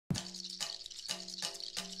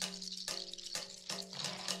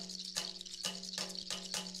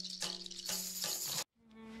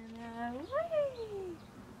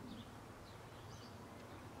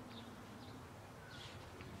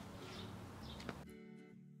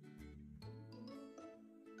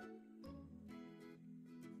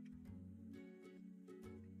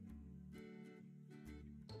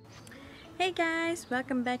Hey guys,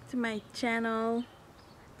 welcome back to my channel.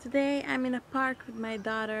 Today I'm in a park with my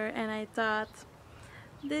daughter and I thought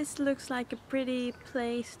this looks like a pretty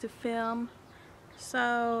place to film.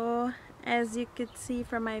 So as you could see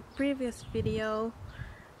from my previous video,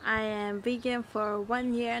 I am vegan for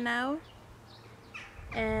 1 year now,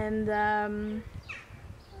 and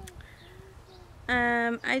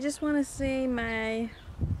I just want to say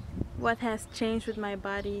what has changed with my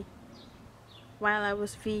body while I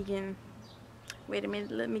was vegan. Wait a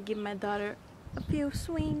minute, let me give my daughter a few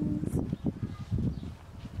swings.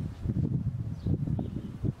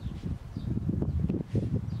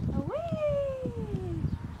 Away!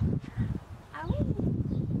 Away!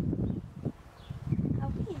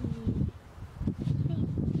 Away!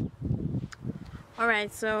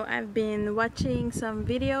 Alright, so I've been watching some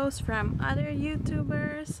videos from other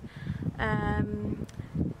YouTubers, and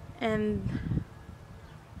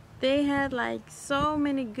they had like so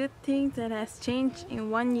many good things that has changed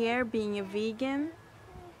in 1 year being a vegan.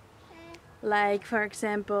 Like, for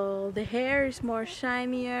example, the hair is more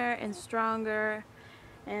shinier and stronger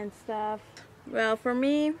and stuff. Well, for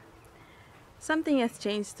me, something has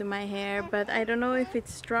changed to my hair, but I don't know if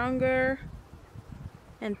it's stronger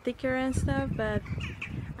and thicker and stuff, but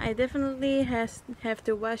I definitely have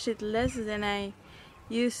to wash it less than I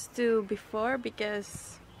used to before,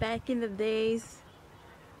 because back in the days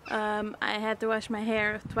I had to wash my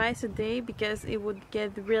hair twice a day because it would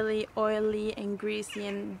get really oily and greasy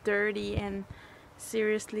and dirty and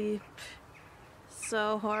seriously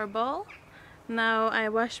so horrible. Now I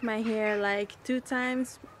wash my hair like 2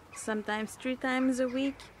 times, sometimes 3 times a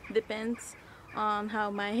week, depends on how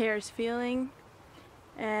my hair is feeling.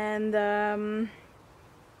 And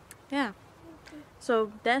yeah,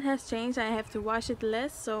 so that has changed. I have to wash it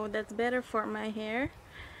less, so that's better for my hair.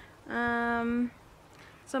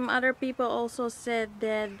 Some other people also said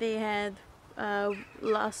that they had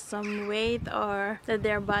lost some weight or that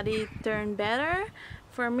their body turned better.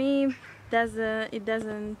 For me, it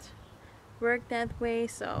doesn't work that way.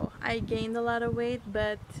 So I gained a lot of weight,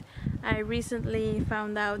 but I recently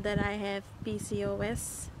found out that I have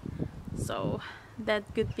PCOS, so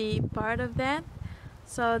that could be part of that.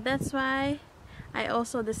 So that's why I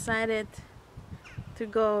also decided to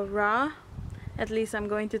go raw. At least I'm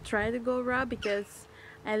going to try to go raw, because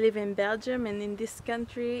I live in Belgium, and in this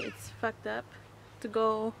country it's fucked up to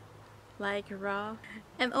go like raw.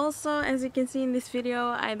 And also, as you can see in this video,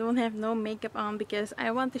 I don't have no makeup on because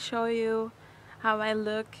I want to show you how I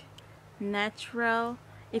look natural.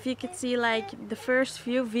 If you could see like the first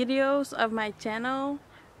few videos of my channel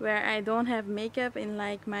where I don't have makeup in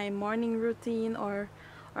like my morning routine or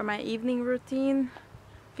my evening routine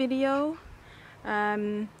video,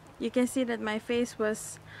 you can see that my face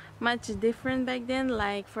was much different back then.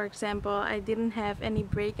 Like, for example, I didn't have any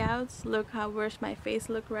breakouts. Look how worse my face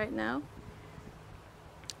look right now.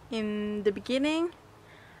 In the beginning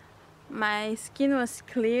my skin was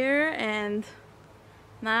clear, and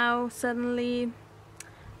now suddenly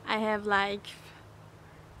I have like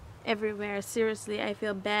everywhere. Seriously, I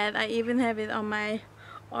feel bad. I even have it on my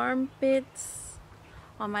armpits,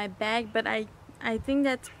 on my back, but I think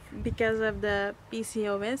that's because of the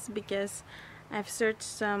PCOS, because I've searched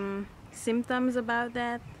some symptoms about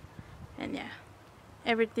that, and yeah,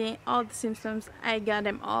 everything, all the symptoms, I got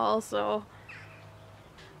them all. So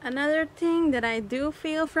another thing that I do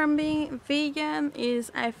feel from being vegan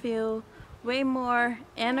is I feel way more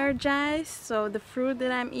energized. So the fruit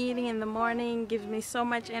that I'm eating in the morning gives me so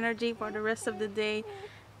much energy for the rest of the day,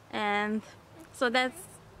 and so that's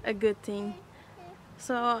a good thing.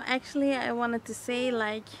 So actually I wanted to say,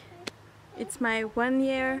 like, it's my 1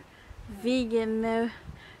 year vegan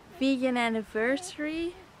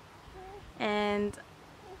anniversary, and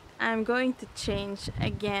I'm going to change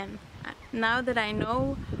again. Now that I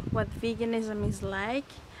know what veganism is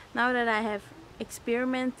like, now that I have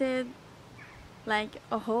experimented like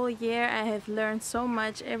a whole year, I have learned so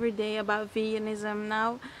much every day about veganism.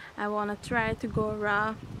 Now I want to try to go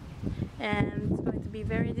raw, and it's going to be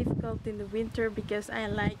very difficult in the winter because I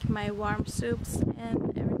like my warm soups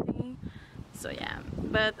and everything. So yeah,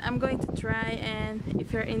 but I'm going to try, and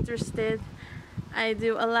if you're interested, I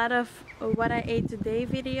do a lot of what I ate today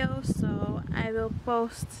videos, so I will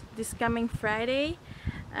post this coming Friday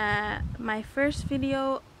my first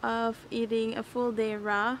video of eating a full day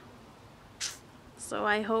raw. So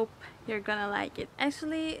I hope you're gonna like it.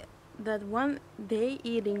 Actually, that 1 day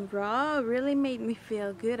eating raw really made me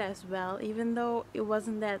feel good as well, even though it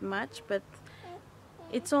wasn't that much, but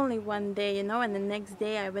it's only 1 day, you know. And the next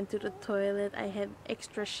day I went to the toilet. I had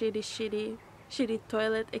extra shitty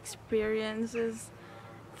toilet experiences.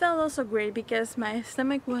 Felt also great because my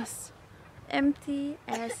stomach was empty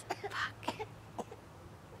as fuck.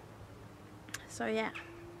 So yeah,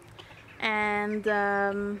 and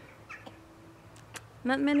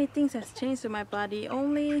not many things has changed to my body.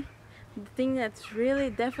 Only the thing that's really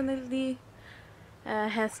definitely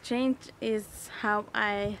has changed is how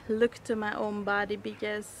I look to my own body,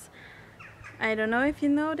 because I don't know if you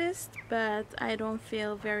noticed, but I don't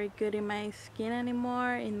feel very good in my skin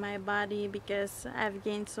anymore, in my body, because I've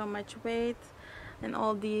gained so much weight and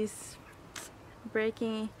all these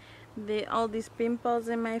all these pimples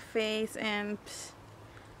in my face, and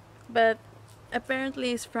but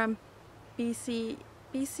apparently it's from PCOS.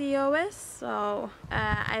 So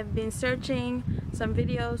I've been searching some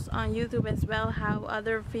videos on YouTube as well, how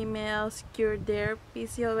other females cured their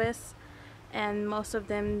PCOS, and most of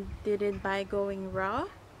them did it by going raw.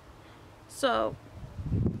 So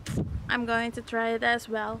I'm going to try it as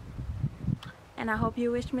well, and I hope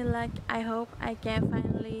you wish me luck. I hope I can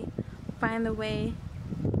finally find a way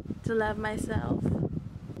to love myself.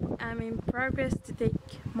 I'm in progress to take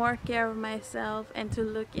more care of myself and to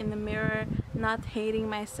look in the mirror, not hating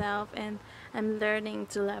myself, and I'm learning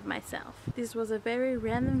to love myself. This was a very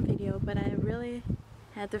random video, but I really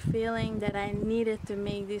had the feeling that I needed to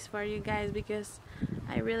make this for you guys, because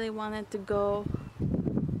I really wanted to go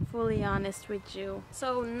fully honest with you.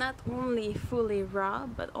 So not only fully raw,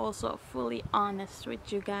 but also fully honest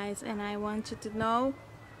with you guys, and I want you to know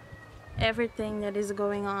everything that is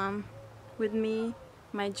going on with me,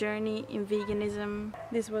 my journey in veganism.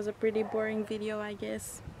 This was a pretty boring video, I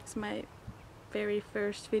guess. It's my very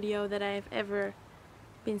first video that I've ever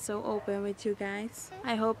been so open with you guys.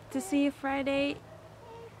 I hope to see you Friday.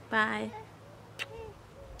 Bye.